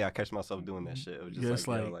once a day I catch myself doing that shit. It was just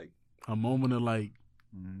like a moment of like,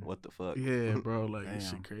 what the fuck? Yeah, bro. Like this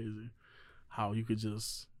shit crazy. How you could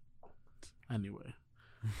just anyway.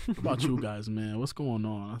 What about you guys, man? What's going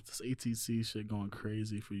on? This ATC shit going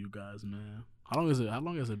crazy for you guys, man. How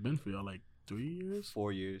long has it been for y'all? Like 3 years?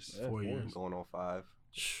 4 years. Yeah, 4 years. Going on 5.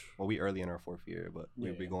 Well, we early in our 4th year, but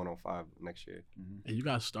we'll be going on 5 next year. And you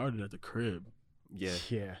got started at the crib.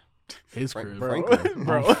 Yeah. His crib, Franklin.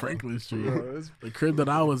 Bro. Franklin Street. Bro, the crib that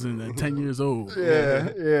I was in at 10 years old.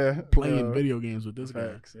 Yeah. Playing video games with this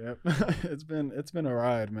facts, guy. Yep. It's been a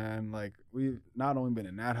ride, man. Like, we've not only been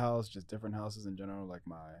in that house, just different houses in general, like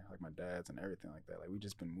my dad's and everything like that. Like, we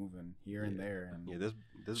just been moving here and there. And this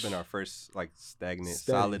has been our first like stagnant,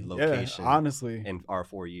 solid location. Honestly, in our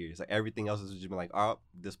 4 years, like everything else has just been like, oh,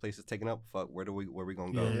 this place is taken up. Fuck, where we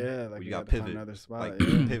gonna go? Yeah, like you got pivot, another spot. Like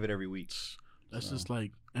pivot every week. That's just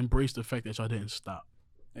like embrace the fact that y'all didn't stop.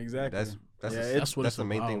 Exactly. That's the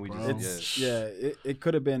main thing we just. It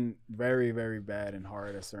could have been very, very bad and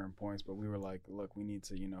hard at certain points, but we were like, look, we need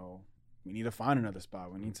to find another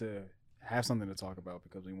spot. We need to have something to talk about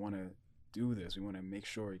because we want to do this. We want to make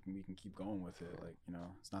sure we can keep going with it. Like,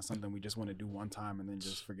 it's not something we just want to do one time and then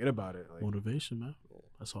just forget about it. Like, motivation, man.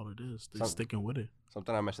 That's all it is. They're sticking with it.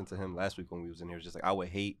 Something I mentioned to him last week when we was in here was just like, I would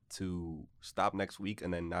hate to stop next week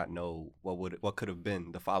and then not know what could have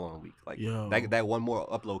been the following week. Like that one more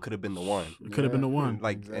upload could have been the one. It could have been the one.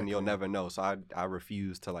 Like, exactly. And you'll never know. So I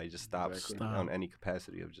refuse to like just stop on any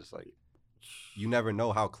capacity of just like, you never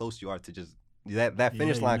know how close you are to just. That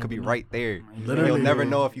finish line could be right there. Literally, you'll never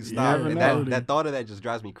know if you stop. And that thought of that just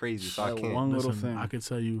drives me crazy. So I can't. One little thing. I can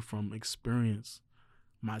tell you from experience,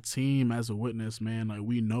 my team as a witness, man, like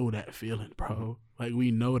we know that feeling, bro. Like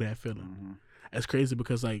we know that feeling. It's crazy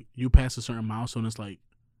because like you pass a certain milestone, it's like,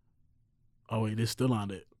 oh wait, they're still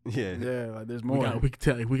on it. Yeah, like there's more.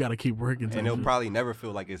 We got to keep working. And it'll probably never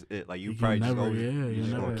feel like it's it. Like you probably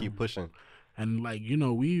just gonna keep pushing. And like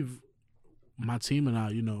my team and I,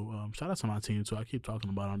 shout out to my team too. I keep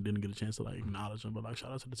talking about them. Didn't get a chance to like acknowledge them, but like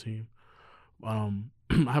shout out to the team. I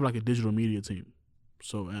have like a digital media team.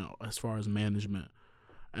 So as far as management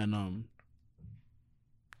and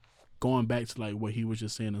going back to like what he was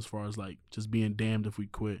just saying as far as like just being damned if we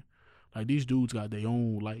quit. Like these dudes got their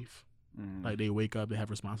own life. Like they wake up, they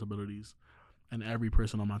have responsibilities. And every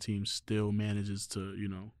person on my team still manages to,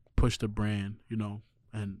 push the brand,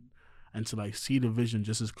 and to like see the vision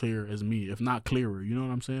just as clear as me, if not clearer, you know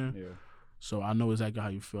what I'm saying? Yeah. So I know exactly how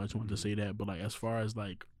you feel. I just wanted to say that. But like as far as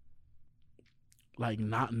like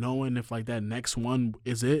not knowing if like that next one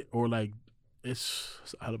is it or like it's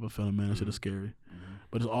out of a feeling, man. That shit is scary.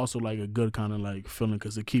 But it's also like a good kind of like feeling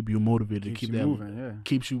because it keep you motivated, keeps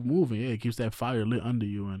you moving. Yeah, it keeps that fire lit under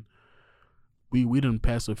you. And we done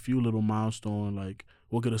pass a few little milestones. Like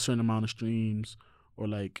we'll get a certain amount of streams, or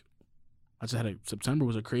like I just had September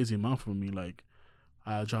was a crazy month for me. Like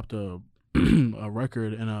I dropped a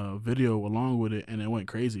record and a video along with it, and it went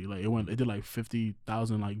crazy. Like it did like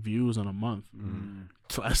 50,000 like views in a month.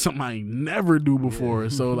 So that's something I never do before.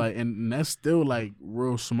 So like, and that's still like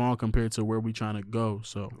real small compared to where we trying to go.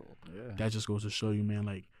 So that just goes to show you, man.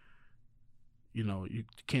 Like, you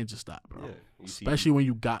can't just stop, bro. Especially when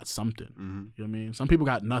you got something. You know what I mean? Some people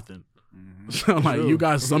got nothing. So like you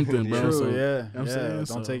got something, bro. True, so, yeah. You know what I'm saying?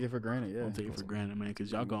 Don't take it for granted. Don't take it for granted, man,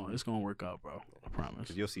 because it's gonna work out, bro. I promise.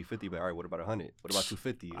 Because you'll see 50, but all right, what about 100? What about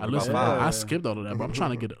 250? I skipped all of that, bro. I'm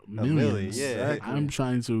trying to get millions. Exactly. I'm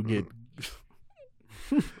trying to get.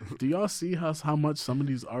 Do y'all see how much some of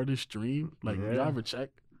these artists stream? Like, do y'all ever check?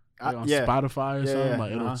 Like on Spotify or something,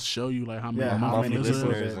 like it'll show you like how many monthly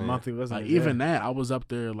listeners. Monthly listeners. Like even that, I was up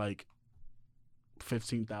there like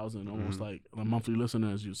 15,000 almost like monthly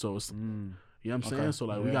listeners. So it's you know what I'm saying. So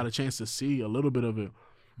like we got a chance to see a little bit of it,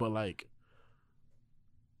 but like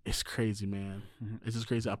it's crazy, man. It's just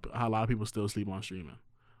crazy how a lot of people still sleep on streaming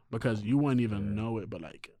because you wouldn't even know it. But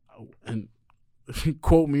like, and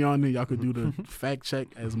quote me on it. Y'all could do the fact check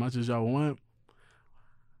as much as y'all want.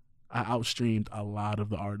 I outstreamed a lot of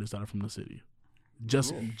the artists that are from the city,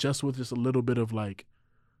 just with just a little bit of like,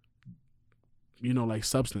 like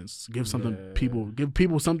substance. Give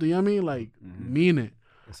people something. You know what I mean? Like mean it,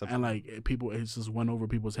 and like it just went over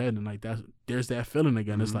people's head, and like there's that feeling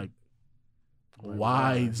again. It's like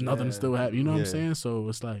why is nothing still happening? You know what I'm saying? So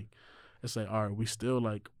it's like all right, we still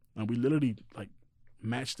like, and we literally like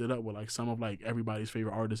matched it up with like some of like everybody's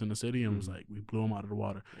favorite artists in the city, and was like we blew them out of the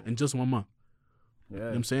water in just 1 month. You know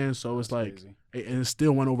what I'm saying? So it's like, and it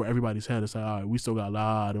still went over everybody's head. It's like, all right, we still got a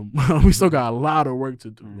lot of work to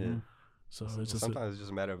do. Yeah. So it's just sometimes it's just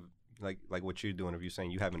a matter of like what you're doing. If you're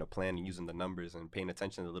saying you having a plan and using the numbers and paying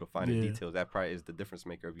attention to the little finer details, that probably is the difference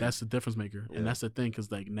maker. That's the difference maker, and that's the thing. Because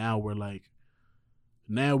like now we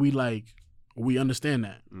understand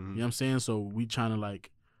that. You know what I'm saying? So we trying to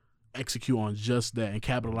like execute on just that and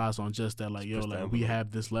capitalize on just that. Like we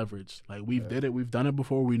have this leverage. Like we've done it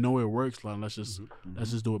before. We know it works. Like let's just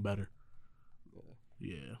do it better.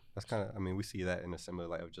 Yeah. That's kind of, I mean, we see that in a similar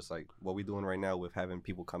light of just like what we're doing right now with having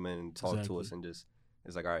people come in and talk to us and just,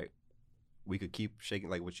 it's like, all right, we could keep shaking,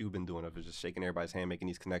 like what you've been doing of just shaking everybody's hand, making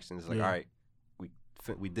these connections. It's like, all right,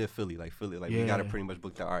 we did Philly, like we got to pretty much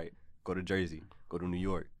book that. All right, go to Jersey, go to New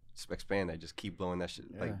York, just expand that, just keep blowing that shit,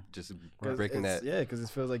 like just breaking that. Yeah, because it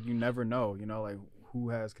feels like you never know, you know, like who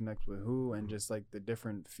has connected with who, and just like the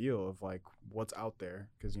different feel of like what's out there.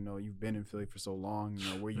 Because you know you've been in Philly for so long, you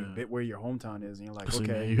know where your hometown is, and you're like,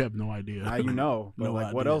 okay, you have no idea. Now you know, but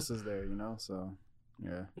like what else is there, you know? So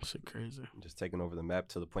yeah, shit crazy. Just taking over the map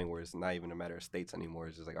to the point where it's not even a matter of states anymore.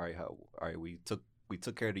 It's just like, all right, we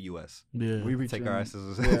took care of the U.S. Yeah, we take our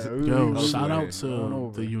asses. Yo, shout out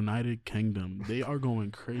to the United Kingdom. They are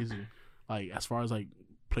going crazy. Like as far as like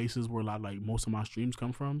places where like most of my streams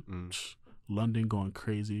come from, London going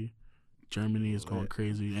crazy, Germany is going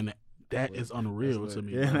crazy, and that is unreal to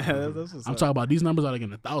me. Yeah, that's I'm talking about these numbers are like in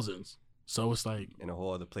the thousands. So it's like in a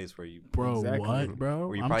whole other place where you, what, bro?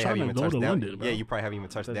 Where you I'm trying to go to London, bro. Yeah, you probably haven't even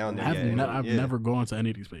touched down there. I've never gone to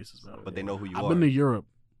any of these places, bro. But they know who you are. I've been to Europe,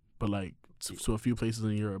 but like to a few places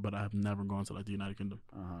in Europe, but I have never gone to like the United Kingdom.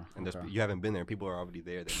 And you haven't been there. People are already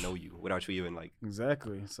there that know you without you even like.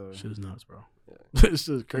 Exactly. So shit is nuts, bro. Yeah. It's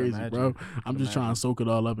just crazy, bro. I'm just trying to soak it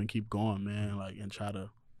all up and keep going, man. Like and try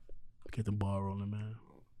to get the ball rolling, man.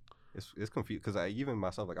 It's confused because I even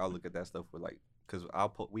myself like I'll look at that stuff with like because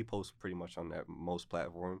we post pretty much on that most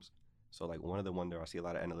platforms. So like one of the ones that I see a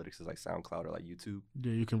lot of analytics is like SoundCloud or like YouTube.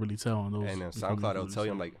 Yeah, you can really tell on those. And then SoundCloud will tell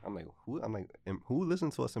you, I'm like who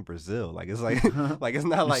listens to us in Brazil? Like it's like like it's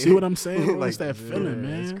not like see what I'm saying? Bro? Like, it's that feeling,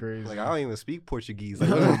 man. It's crazy. Like I don't even speak Portuguese.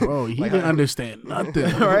 Like, bro, he like, didn't understand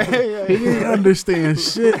nothing. Right? He didn't understand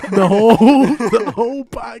shit. The whole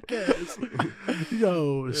podcast.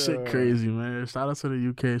 Yo, shit crazy, man. Shout out to the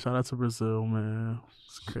UK. Shout out to Brazil, man.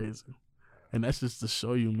 It's crazy. And that's just to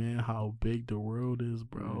show you, man, how big the world is,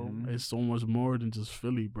 bro. It's so much more than just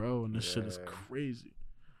Philly, bro. And this shit is crazy.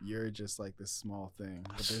 You're just like this small thing.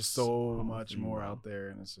 But there's so much more out there.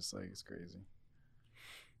 And it's just like, it's crazy.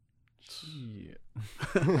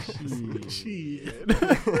 Shit.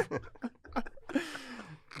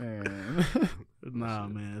 Man. Nah,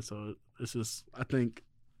 man. So it's just, I think,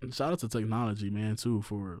 shout out to technology, man, too,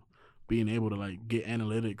 for being able to, like, get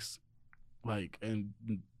analytics, like, and...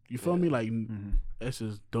 You feel me? Like, that's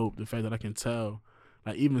just dope. The fact that I can tell,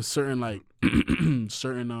 like, even certain, like,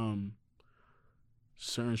 certain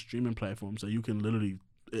streaming platforms that you can literally,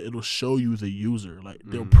 it'll show you the user. Like,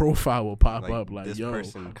 their profile will pop up. Like, yo,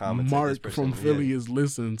 Mark from Philly is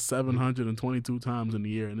listened 722 times in the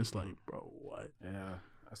year. And it's like, bro, what? Yeah,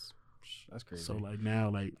 that's crazy. So, like, now,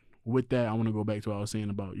 like, with that, I want to go back to what I was saying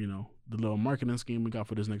about, you know, the little marketing scheme we got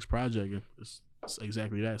for this next project. It's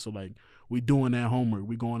exactly that. So, like, we doing that homework.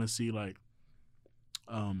 We going to see, like,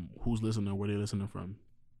 who's listening, where they listening from,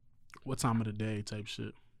 what time of the day type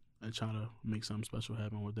shit, and trying to make something special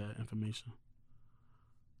happen with that information.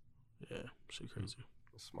 Yeah, shit crazy.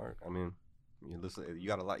 Smart. I mean, you listen. You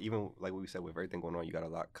got a lot. Even like what we said with everything going on, you got a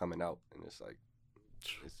lot coming out, and it's like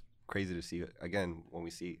it's crazy to see it again when we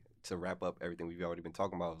see to wrap up everything we've already been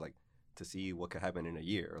talking about. Like to see what could happen in a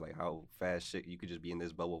year, or like how fast shit you could just be in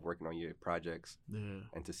this bubble of working on your projects. Yeah.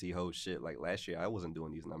 And to see how shit like last year I wasn't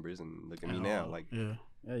doing these numbers, and look at me now. Like yeah,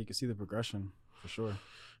 you can see the progression for sure.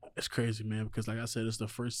 It's crazy, man, because like I said, it's the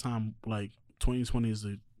first time, like 2020 is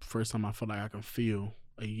the first time I feel like I can feel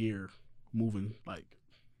a year moving, like,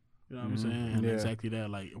 you know what I'm saying? And exactly that,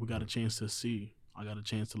 like, we got a chance to see. I got a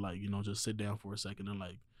chance to, like, you know, just sit down for a second and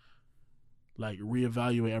like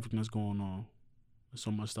reevaluate everything that's going on. There's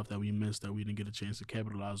so much stuff that we missed that we didn't get a chance to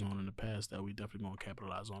capitalize on in the past that we definitely gonna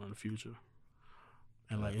capitalize on in the future.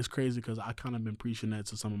 And like, it's crazy because I kind of been preaching that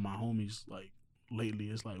to some of my homies, like, lately.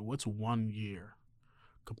 It's like, what's 1 year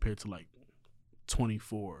compared to like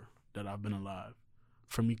 24 that I've been alive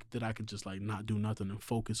for me, that I could just like not do nothing and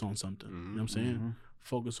focus on something. You know what I'm saying?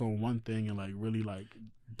 Focus on one thing and like really like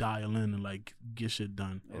dial in and like get shit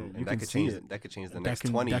done. And that could change. That could change the next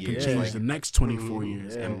 20 years. That can change the next 24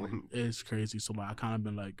 years. And it's crazy. So like, I kind of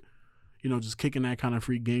been like, you know, just kicking that kind of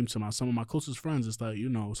free game to some of my closest friends. It's like, you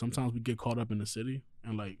know, sometimes we get caught up in the city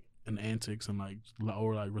and like in antics and like,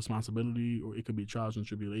 or like responsibility, or it could be trials and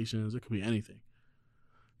tribulations. It could be anything.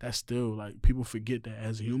 That's still like, people forget that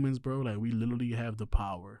as humans, bro, like we literally have the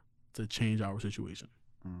power to change our situation.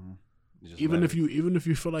 Even if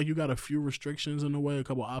you feel like you got a few restrictions in the way, a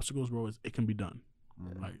couple obstacles, bro, it can be done.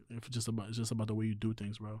 Like if it's just about the way you do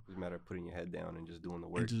things, bro. It's a matter of putting your head down and just doing the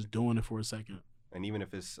work. And just doing it for a second. And even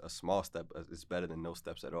if it's a small step, it's better than no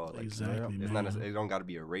steps at all. Like, exactly, it's man. It don't got to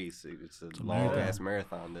be a race. It's a long ass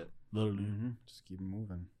marathon. That literally just keep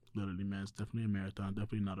moving. Literally, man, it's definitely a marathon.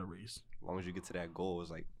 Definitely not a race. As long as you get to that goal,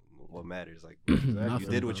 it's like what matters. Like Exactly.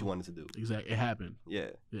 you did what you wanted to do. Exactly, it happened. Yeah.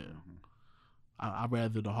 Yeah. I'd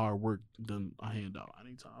rather the hard work than a handout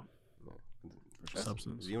anytime.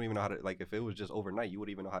 Substance. You don't even know how to, like, if it was just overnight, you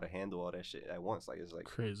wouldn't even know how to handle all that shit at once. Like, it's like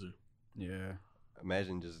crazy. Yeah.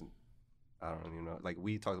 Imagine just, I don't even know. Like,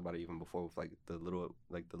 we talked about it even before with like the little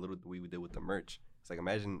we did with the merch. It's like,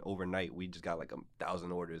 imagine overnight we just got like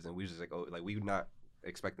 1,000 orders and we just like, oh, like we not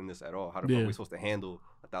expecting this at all. How the fuck are we supposed to handle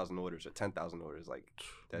 1,000 orders or 10,000 orders? Like,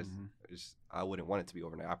 that's just, I wouldn't want it to be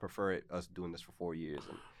overnight. I prefer us doing this for 4 years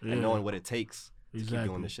and knowing what it takes to keep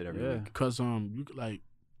doing this shit every week. Because you like.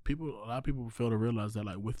 A lot of people fail to realize that,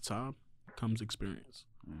 like, with time comes experience,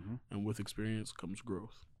 and with experience comes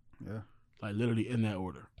growth. Yeah, like literally in that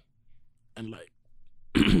order, and like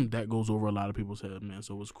that goes over a lot of people's head, man.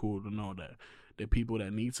 So it's cool to know that the people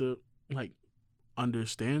that need to like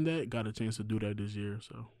understand that got a chance to do that this year.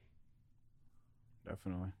 So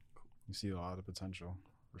definitely, you see a lot of potential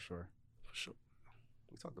for sure. For sure.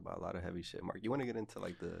 We talked about a lot of heavy shit. Mark, you want to get into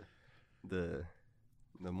like the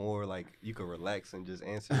more like you can relax and just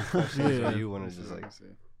answer the questions, or you want to just like.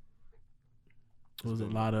 It was a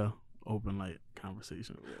lot of open like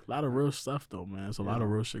conversation, a lot of real stuff though, man. It's a lot of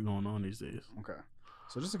real shit going on these days. Okay,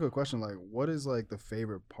 so just a quick question, like, what is like the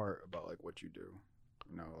favorite part about like what you do?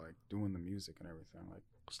 You know, like doing the music and everything. Like,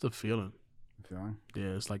 what's the feeling? The feeling?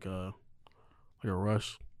 Yeah, it's like a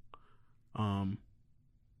rush.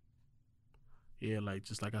 Yeah, like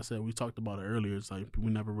just like I said, we talked about it earlier. It's like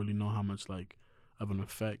we never really know how much like of an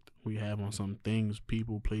effect we have on some things,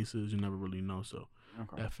 people, places. You never really know. So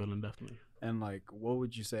that feeling definitely. And like, what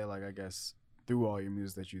would you say, like, I guess through all your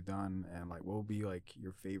music that you've done, and like, what would be like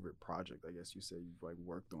your favorite project? I guess you said you've like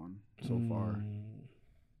worked on so far.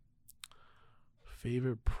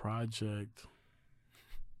 Favorite project,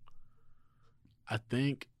 I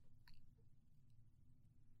think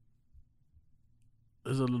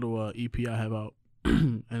there's a little EP I have out,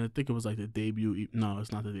 and I think it was like the debut. No,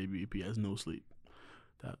 it's not the debut EP. It's No Sleep.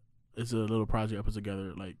 That it's a little project I put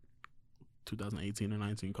together like 2018 or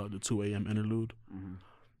 19 called the 2 a.m. Interlude,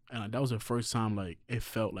 and that was the first time like it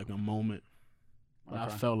felt like a moment. I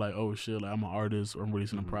felt like, oh shit, like I'm an artist or I'm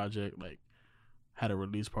releasing a project. Like had a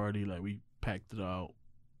release party, like we packed it out.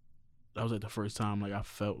 That was like the first time like I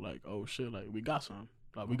felt like, oh shit, like we got some,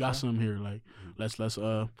 like we got some here. Like let's let's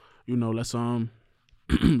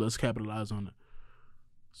capitalize on it.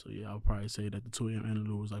 So yeah, I would probably say that the 2 a.m.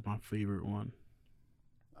 Interlude was like my favorite one.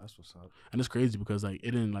 That's what's up. And it's crazy because like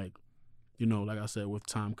it didn't like, you know, like I said, with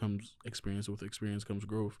time comes experience, with experience comes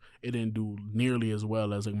growth. It didn't do nearly as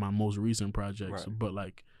well as like my most recent projects, but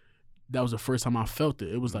like that was the first time I felt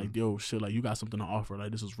it. It was like, yo, shit, like you got something to offer.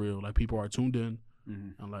 Like this is real. Like people are tuned in,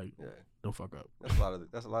 and like don't fuck up. That's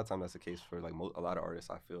a lot of time. That's the case for like a lot of artists.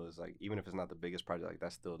 I feel is like even if it's not the biggest project, like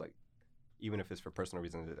that's still like. Even if it's for personal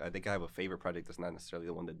reasons, I think I have a favorite project that's not necessarily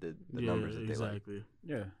the one that did the numbers that exactly. they like.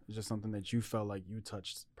 Yeah, it's just something that you felt like you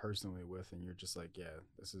touched personally with, and you're just like, yeah,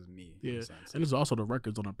 this is me. Yeah, and it's also the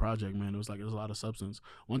records on the project, man. It was like there's a lot of substance.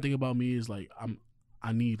 One thing about me is like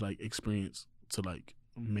I need like experience to like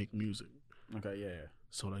make music. Okay, yeah.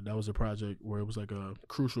 So like that was a project where it was like a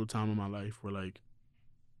crucial time in my life where like,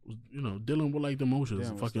 you know, dealing with like the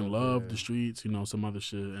emotions, fucking love, the streets, you know, some other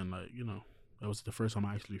shit, and like, you know. That was the first time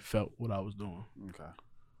I actually felt what I was doing. Okay.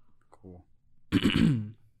 Cool.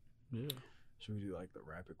 Yeah. Should we do like the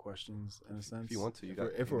rapid questions in a sense? If you want to, you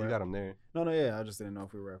got them there. No, yeah. I just didn't know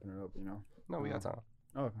if we were wrapping it up, you know? No, we got time.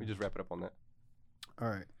 Oh, okay. We just wrap it up on that. All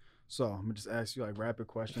right. So I'm gonna just ask you like rapid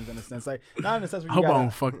questions in a sense, like not in a sense where you I hope I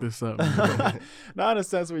don't fuck this up. Not in a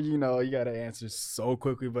sense where you know you gotta answer so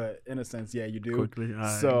quickly, but in a sense, yeah, you do. Quickly,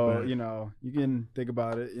 so you know you can think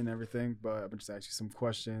about it and everything, but I'm just ask you some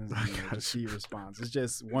questions and just see your response. It's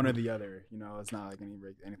just one or the other, you know. It's not like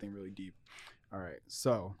anything really deep. All right,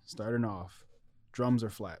 so starting off, drums or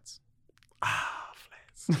flats?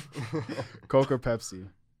 Flats. Coke or Pepsi?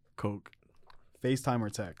 Coke. FaceTime or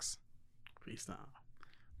text? FaceTime.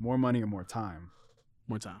 More money or more time?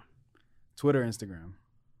 More time. Twitter, Instagram?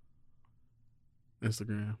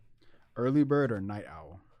 Instagram. Early bird or night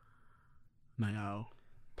owl? Night owl.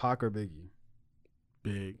 Pac or Biggie?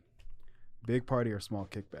 Big. Big party or small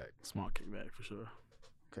kickback? Small kickback for sure.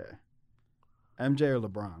 Okay. MJ or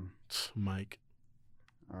LeBron? Mike.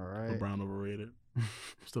 All right. LeBron overrated.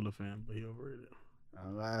 Still a fan, but he overrated.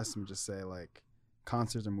 Last, I'm just say like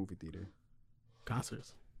concerts or movie theater?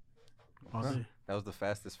 Concerts. All day. That was the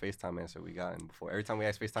fastest FaceTime answer we gotten before. Every time we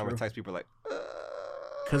ask FaceTime or text, people are like,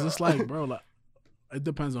 because it's like, bro, like it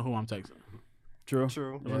depends on who I'm texting. True.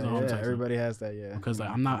 Yeah, everybody has that. Yeah. Because like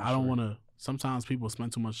I don't want to. Sometimes people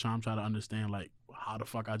spend too much time trying to understand like how the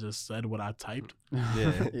fuck I just said what I typed. Yeah.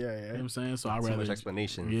 yeah. You know what I'm saying? So I Too rather much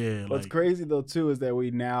explanation. Yeah. What's crazy though too is that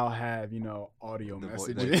we now have, you know, audio The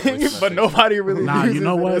messaging, but nobody really. Nah, you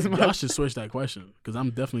know what? Y'all Y'all should switch that question because I'm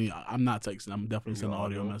not texting. I'm definitely sending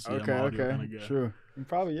audio message. Okay, I'm audio okay, kind of guy. true. You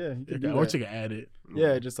probably you could do Or that. you can add it.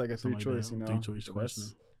 Yeah, just like a Something three like choice, that. you know. Three choice So question.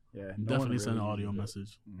 Yeah, Definitely send an audio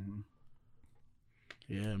message. Mm-hmm.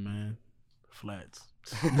 Yeah, man. Flats.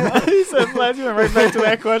 He said flats. You went right back to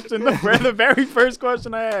that question. The very first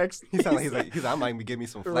question I asked. He's like, I might be giving me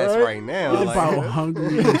some flats right now. I'm Like, about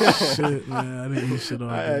hungry as shit, man. I didn't eat shit all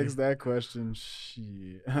day. I asked that question. Shit.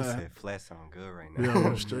 he said flats sound good right now.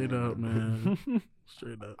 Yo, straight up, man.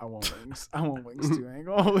 Straight up. I want wings. I want wings too. I ain't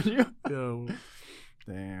gonna hold you. Yo,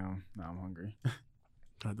 Damn. Now I'm hungry. I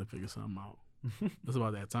had to figure something out. It's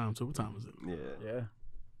about that time too. What time is it? Yeah.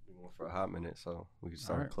 We went for a hot minute, so we can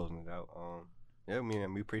start Alright. closing it out. Yeah,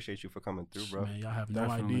 man, we appreciate you for coming through, bro. Man, y'all have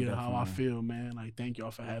Definitely, no idea how I definitely. feel, man. Like, thank y'all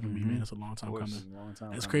for having me, Mhm. man. It's a long time Of course. coming. Long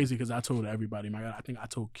time It's coming. crazy because I told everybody, my God, I think I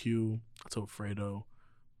told Q, I told Fredo,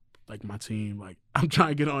 like my team, like I'm trying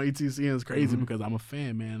to get on ETC, and it's crazy Mhm. because I'm a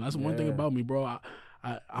fan, man. That's one thing Yeah. about me, bro.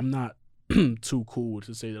 I'm not too cool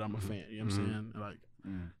to say that I'm a fan. You know what I'm saying? Like,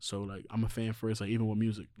 so like I'm a fan first. Like even with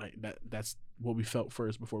music, like that's what we felt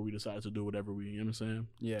first before we decided to do whatever we. You know what I'm saying?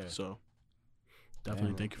 Yeah. So definitely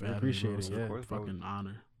man. thank you for We having appreciate me, bro. it, It's a yeah. Of course, bro. fucking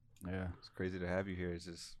honor. Yeah. It's crazy to have you here. It's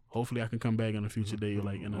just Hopefully I can come back in a future day,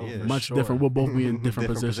 like in a Yeah, much sure. different. We'll both be in different,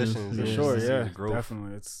 Different positions. positions, For Yeah, sure, to see yeah. the growth.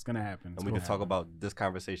 Definitely. It's gonna happen. and we can talk about this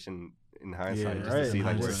conversation in hindsight, Yeah, just right. to see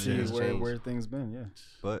like where hindsight, see things where changed. things been, yeah.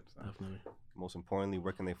 But Definitely. most importantly,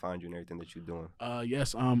 where can they find you and everything that you're doing?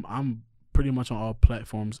 Yes, I'm pretty much on all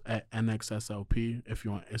platforms at NXSLP. If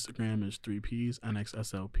you're on Instagram, it's 3 P's,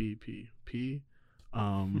 NXSLPPP.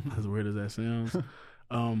 As weird as that sounds.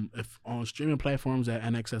 If on streaming platforms at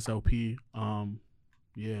NXSLP,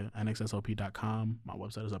 NXSLP.com. My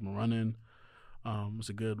website is up and running. It's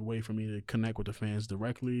a good way for me to connect with the fans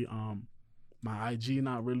directly. My IG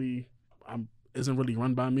isn't really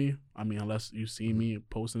run by me. I mean, unless you see me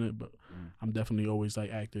posting it, but I'm definitely always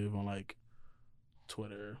like active on like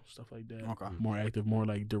Twitter, stuff like that. Okay. More active, more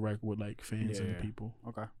like direct with like fans and Yeah. people.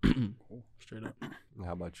 Okay. Cool. Straight up. And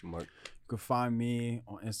how about you, Mark? You can find me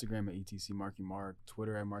on Instagram at ETC Marky Mark,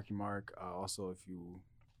 Twitter at Marky Mark. Also, if you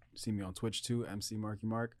see me on Twitch too, MC Marky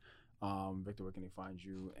Mark. Victor, where can they find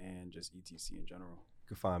you and just ETC in general? You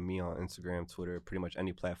can find me on Instagram, Twitter, pretty much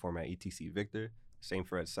any platform at ETC Victor. Same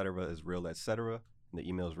for etc. is real etc. And the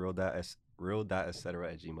email is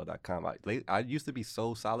real.etc@gmail.com. I used to be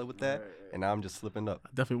so solid with that, and now I'm just slipping up. I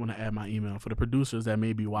definitely want to add my email. For the producers that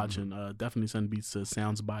may be watching, definitely send beats to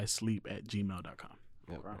soundsbysleep@gmail.com.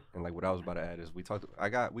 Yeah. Wow. And like what I was about to add is we got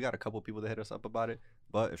a couple people that hit us up about it.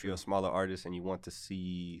 But if you're a smaller artist and you want to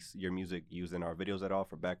see your music used in our videos at all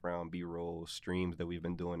for background, B-roll, streams that we've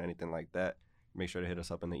been doing, anything like that, make sure to hit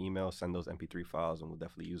us up in the email, send those MP3 files, and we'll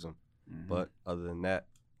definitely use them. But other than that,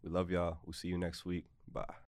 we love y'all. We'll see you next week. Bye.